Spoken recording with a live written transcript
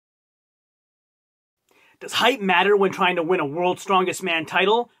Does height matter when trying to win a World's Strongest Man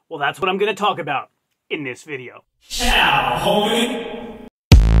title? Well, that's what I'm going to talk about in this video. Ciao, homie!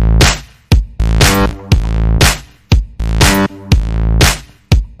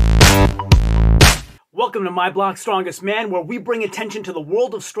 Welcome to My Block Strongest Man, where we bring attention to the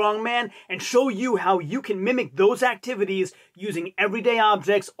world of strongman and show you how you can mimic those activities using everyday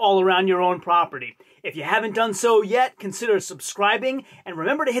objects all around your own property. If you haven't done so yet, consider subscribing and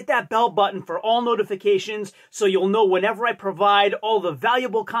remember to hit that bell button for all notifications so you'll know whenever I provide all the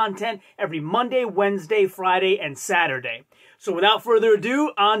valuable content every Monday, Wednesday, Friday, and Saturday. So without further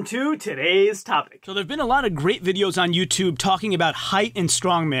ado, on to today's topic. So there have been a lot of great videos on YouTube talking about height and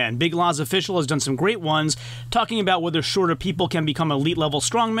strongman. Big Loz Official has done some great ones talking about whether shorter people can become elite level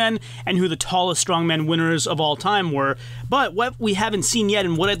strongmen and who the tallest strongman winners of all time were. But what we haven't seen yet,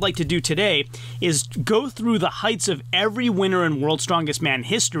 and what I'd like to do today, is go through the heights of every winner in World's Strongest Man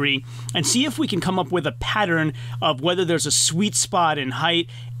history and see if we can come up with a pattern of whether there's a sweet spot in height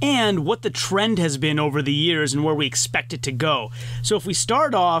and what the trend has been over the years and where we expect it to go. So if we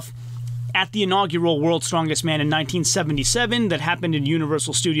start off at the inaugural World's Strongest Man in 1977 that happened in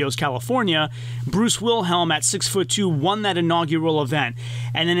Universal Studios, California, Bruce Wilhelm at 6'2" won that inaugural event.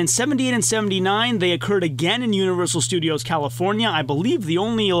 And then in 78 and 79, they occurred again in Universal Studios, California, I believe the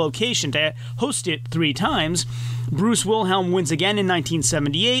only location to host it 3 times. Bruce Wilhelm wins again in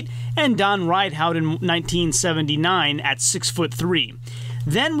 1978, and Don Rideout in 1979 at 6'3".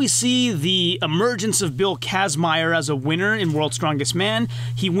 Then we see the emergence of Bill Kazmaier as a winner in World's Strongest Man.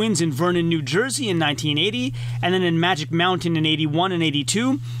 He wins in Vernon, New Jersey in 1980, and then in Magic Mountain in 81 and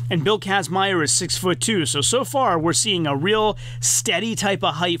 82, and Bill Kazmaier is 6'2". So far we're seeing a real steady type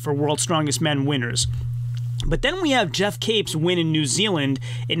of height for World's Strongest Men winners. But then we have Geoff Capes win in New Zealand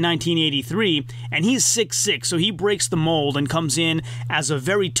in 1983, and he's 6'6", so he breaks the mold and comes in as a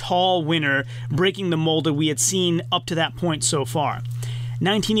very tall winner, breaking the mold that we had seen up to that point so far.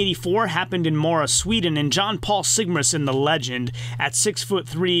 1984 happened in Mora, Sweden, and John Paul Sigmarsson, the legend, at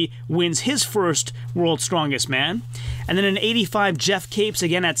 6'3", wins his first World's Strongest Man. And then in 85, Geoff Capes,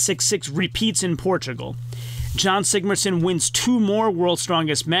 again at 6'6", repeats in Portugal. John Sigmarsson wins 2 more World's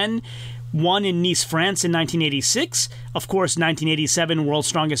Strongest Men, one in Nice, France in 1986. Of course, 1987 World's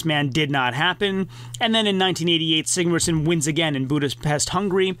Strongest Man did not happen. And then in 1988, Sigmarsson wins again in Budapest,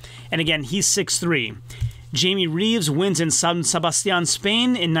 Hungary, and again, he's 6'3". Jamie Reeves wins in San Sebastian,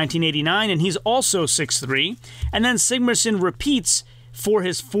 Spain in 1989, and he's also 6'3". And then Sigmarsson repeats for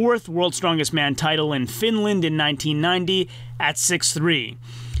his 4th World's Strongest Man title in Finland in 1990 at 6'3".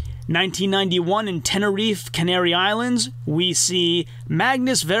 1991 in Tenerife, Canary Islands, we see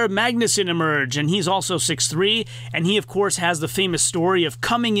Magnus Ver Magnusson emerge, and he's also 6'3", and he, of course, has the famous story of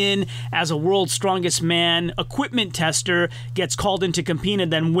coming in as a World's Strongest Man equipment tester, gets called in to compete,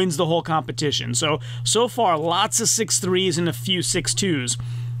 and then wins the whole competition. So far, lots of 6'3s and a few 6'2s,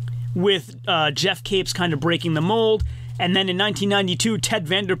 with Geoff Capes kind of breaking the mold. And then in 1992, Ted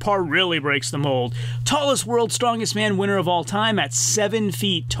Vanderpar really breaks the mold. Tallest World's Strongest Man winner of all time at 7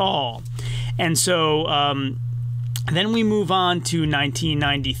 feet tall. And so then we move on to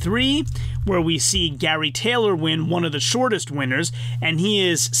 1993, where we see Gary Taylor win, one of the shortest winners, and he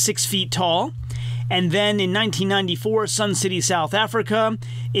is 6 feet tall. And then in 1994, Sun City, South Africa,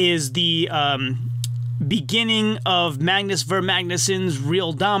 is the beginning of Magnus Ver Magnusson's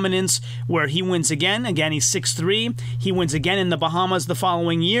real dominance, where he wins again. Again, he's 6'3". He wins again in the Bahamas the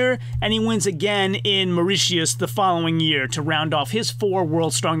following year, and he wins again in Mauritius the following year to round off his 4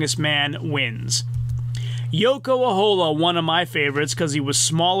 World's Strongest Man wins. Yoko Ahola, one of my favorites because he was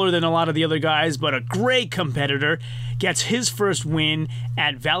smaller than a lot of the other guys, but a great competitor, gets his first win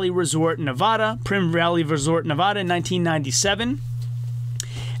at Valley Resort, Nevada, Prim Valley Resort, Nevada in 1997.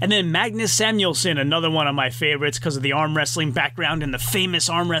 And then Magnus Samuelsson, another one of my favorites because of the arm wrestling background and the famous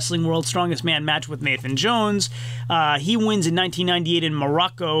arm wrestling World's Strongest Man match with Nathan Jones. He wins in 1998 in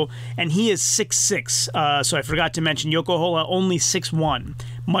Morocco, and he is 6'6". So I forgot to mention Yoko Ahola only 6'1",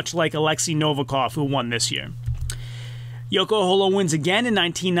 much like Alexei Novikov, who won this year. Yoko Ahola wins again in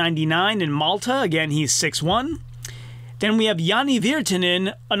 1999 in Malta. Again, he's 6'1". Then we have Jani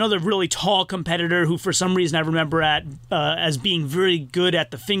Virtanen, another really tall competitor who for some reason I remember as being very good at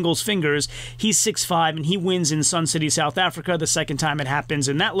the fingers. He's 6'5", and he wins in Sun City, South Africa, the second time it happens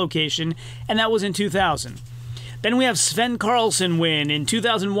in that location, and that was in 2000. Then we have Sven Karlsson win in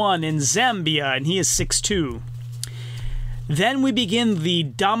 2001 in Zambia, and he is 6'2". Then we begin the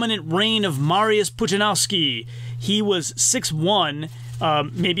dominant reign of Mariusz Pudzianowski. He was 6'1",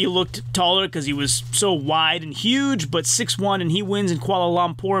 maybe he looked taller because he was so wide and huge, but 6'1", and he wins in Kuala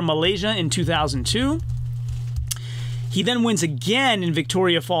Lumpur, Malaysia in 2002. He then wins again in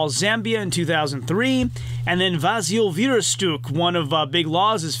Victoria Falls, Zambia in 2003. And then Vasyl Virastuk, one of Big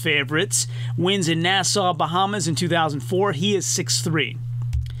Law's favorites, wins in Nassau, Bahamas in 2004. He is 6'3".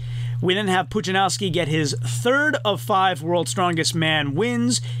 We then have Pudzianowski get his third of 5 World's Strongest Man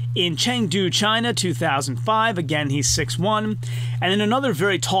wins in Chengdu, China, 2005. Again, he's 6'1". And then another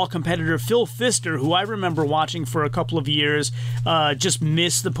very tall competitor, Phil Pfister, who I remember watching for a couple of years, just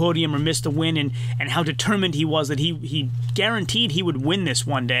missed the podium or missed the win, and how determined he was that he guaranteed he would win this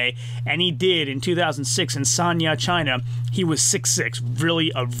one day. And he did in 2006 in Sanya, China. He was 6'6",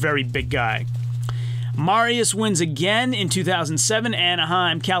 really a very big guy. Marius wins again in 2007,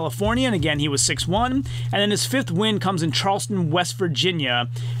 Anaheim, California, and again he was 6'1". And then his 5th win comes in Charleston, West Virginia,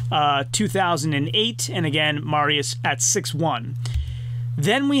 2008, and again Marius at 6'1".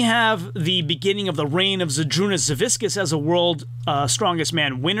 Then we have the beginning of the reign of Zydrunas Savickas as a World Strongest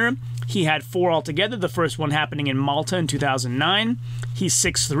Man winner. He had 4 altogether, the first one happening in Malta in 2009. He's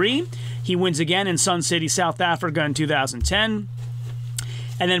 6'3". He wins again in Sun City, South Africa in 2010.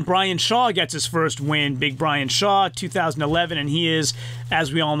 And then Brian Shaw gets his first win, Big Brian Shaw, 2011, and he is,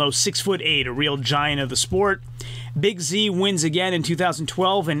 as we all know, 6'8", a real giant of the sport. Big Z wins again in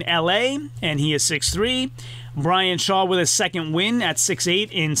 2012 in LA, and he is 6'3". Brian Shaw with his second win at 6'8"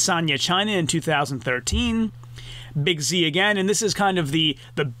 in Sanya, China in 2013. Big Z again, and this is kind of the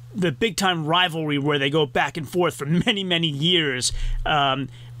big-time rivalry where they go back and forth for many, many years.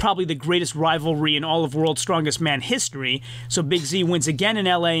 Probably the greatest rivalry in all of World's Strongest Man history. So Big Z wins again in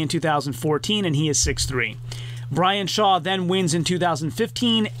LA in 2014, and he is 6'3". Brian Shaw then wins in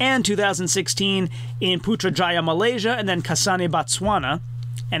 2015 and 2016 in Putrajaya, Malaysia, and then Kasane, Botswana.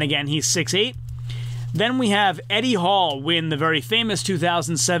 And again, he's 6'8". Then we have Eddie Hall win the very famous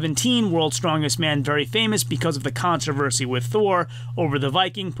 2017 World's Strongest Man, very famous because of the controversy with Thor over the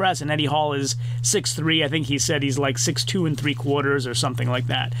Viking press, and Eddie Hall is 6'3". I think he said he's like 6'2 3/4 or something like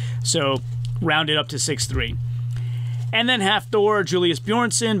that. So rounded up to 6'3". And then Half Thor, Julius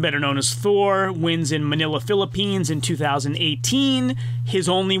Bjornsson, better known as Thor, wins in Manila, Philippines in 2018. His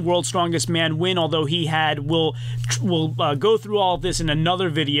only World's Strongest Man win, although he had, we'll go through all of this in another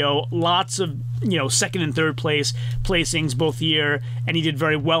video. Lots of, second and third placings both year, and he did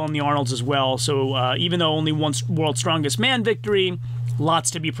very well in the Arnolds as well. So even though only one World's Strongest Man victory,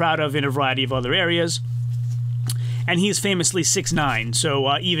 lots to be proud of in a variety of other areas. And he's famously 6'9",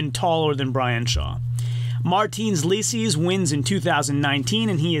 so even taller than Brian Shaw. Martins Licis wins in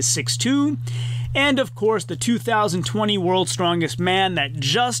 2019, and he is 6'2". And, of course, the 2020 World's Strongest Man that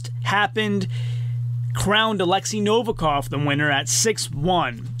just happened crowned Alexei Novikov the winner at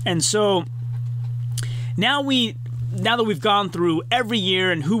 6'1". And so now that we've gone through every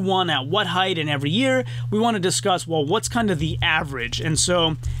year and who won at what height and every year, we want to discuss, well, what's kind of the average? And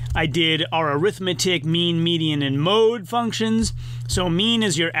so I did our arithmetic, mean, median, and mode functions. So mean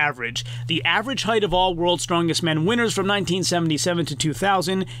is your average. The average height of all World's Strongest Men winners from 1977 to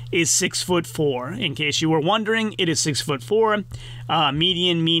 2000 is 6'4". In case you were wondering, it is 6'4".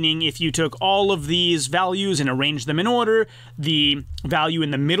 Median meaning if you took all of these values and arranged them in order, the value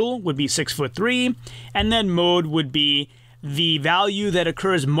in the middle would be 6'3", and then mode would be the value that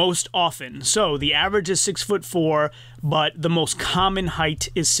occurs most often. So the average is 6'4", but the most common height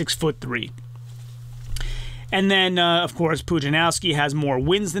is 6'3". And then, of course, Pudzianowski has more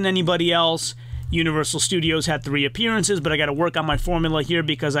wins than anybody else. Universal Studios had 3 appearances, but I got to work on my formula here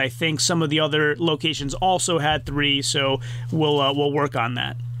because I think some of the other locations also had 3, so we'll work on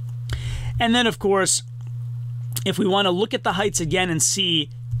that. And then, of course, if we want to look at the heights again and see,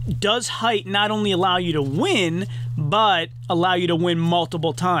 does height not only allow you to win, but allow you to win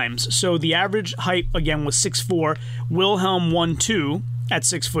multiple times? So the average height, again, was 6'4". Wilhelm won 2 at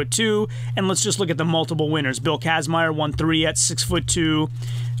 6'2", and let's just look at the multiple winners. Bill Kazmaier won 3 at 6'2".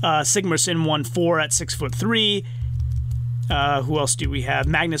 Sigmarsson won 4 at 6'3". Who else do we have?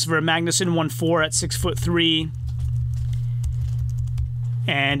 Magnus Ver Magnusson won 4 at 6'3".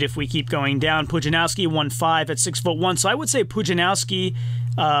 And if we keep going down, Pudzianowski won 5 at 6'1". So I would say Pudzianowski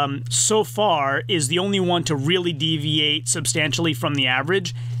so far is the only one to really deviate substantially from the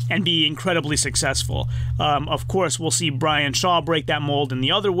average and be incredibly successful. Of course, we'll see Brian Shaw break that mold in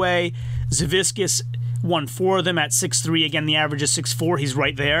the other way. Savickas won 4 of them at 6'3". Again, the average is 6'4". He's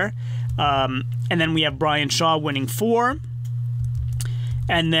right there. And then we have Brian Shaw winning 4.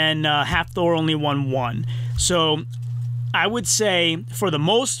 And then Half Thor only won 1. So I would say, for the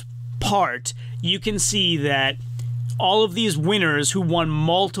most part, you can see that all of these winners who won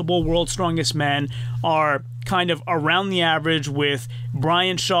multiple World's Strongest Men are kind of around the average, with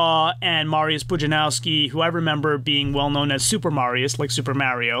Brian Shaw and Mariusz Pudzianowski, who I remember being well known as Super Mariusz, like Super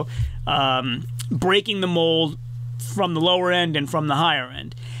Mario, breaking the mold from the lower end and from the higher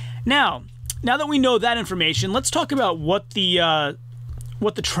end. Now that we know that information, let's talk about what the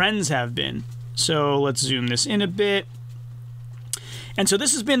trends have been. So let's zoom this in a bit. And so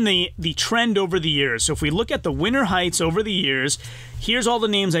this has been the trend over the years. So if we look at the winner heights over the years, here's all the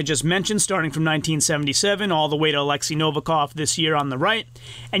names I just mentioned, starting from 1977 all the way to Alexei Novikov this year on the right.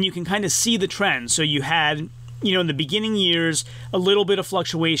 And you can kind of see the trend. So you had, in the beginning years, a little bit of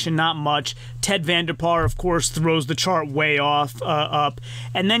fluctuation, not much. Ted Vanderpar, of course, throws the chart way up.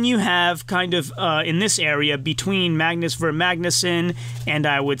 And then you have kind of, in this area, between Magnus Magnuson and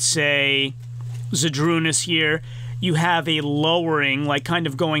I would say Zydrunas here, you have a lowering, like kind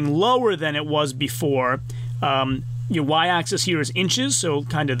of going lower than it was before. Your y-axis here is inches, so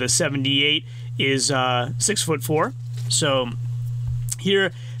kind of the 78 is 6'4". So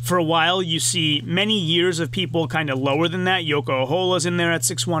here, for a while, you see many years of people kind of lower than that. Yoko Ohola's in there at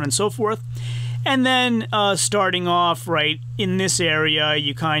 6'1" and so forth. And then starting off right in this area,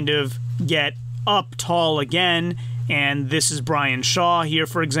 you kind of get up tall again. And this is Brian Shaw here,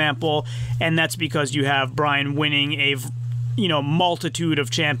 for example, and that's because you have Brian winning a, multitude of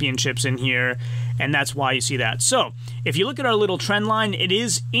championships in here, and that's why you see that. So, if you look at our little trend line, it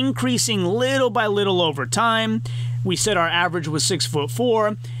is increasing little by little over time. We said our average was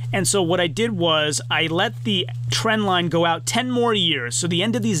 6'4", and so what I did was I let the trend line go out 10 more years. So the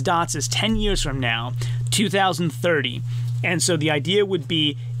end of these dots is 10 years from now, 2030. And so the idea would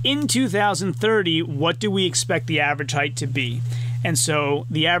be, in 2030, what do we expect the average height to be? And so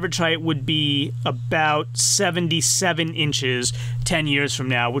the average height would be about 77 inches 10 years from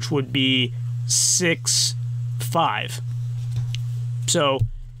now, which would be 6'5". So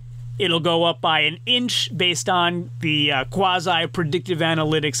it'll go up by an inch based on the quasi-predictive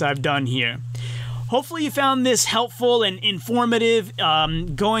analytics I've done here. Hopefully you found this helpful and informative.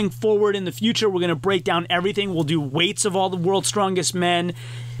 Going forward in the future, we're going to break down everything. We'll do weights of all the world's strongest men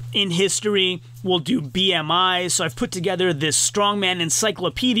in history. We'll do BMIs. So I've put together this Strongman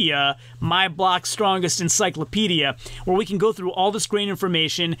Encyclopedia, My Block Strongest Encyclopedia, where we can go through all this great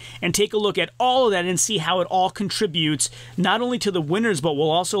information and take a look at all of that and see how it all contributes, not only to the winners, but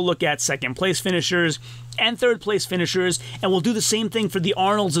we'll also look at second place finishers and third place finishers, and we'll do the same thing for the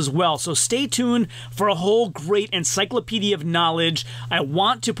Arnolds as well. So stay tuned for a whole great encyclopedia of knowledge. I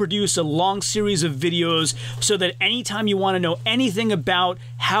want to produce a long series of videos so that anytime you want to know anything about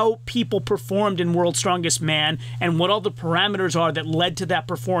how people performed in World's Strongest Man and what all the parameters are that led to that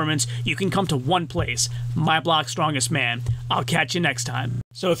performance, you can come to one place, My Block Strongest Man. I'll catch you next time.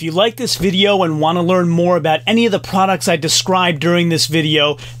 So if you like this video and want to learn more about any of the products I described during this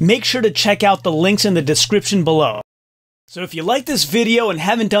video, make sure to check out the links in the description below. So if you like this video and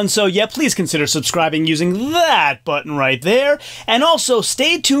haven't done so yet, please consider subscribing using that button right there. And also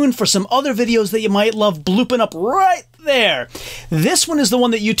stay tuned for some other videos that you might love blooping up right there. This one is the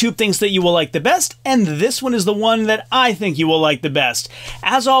one that YouTube thinks that you will like the best, and this one is the one that I think you will like the best.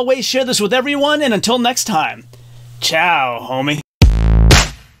 As always, share this with everyone, and until next time, ciao, homie.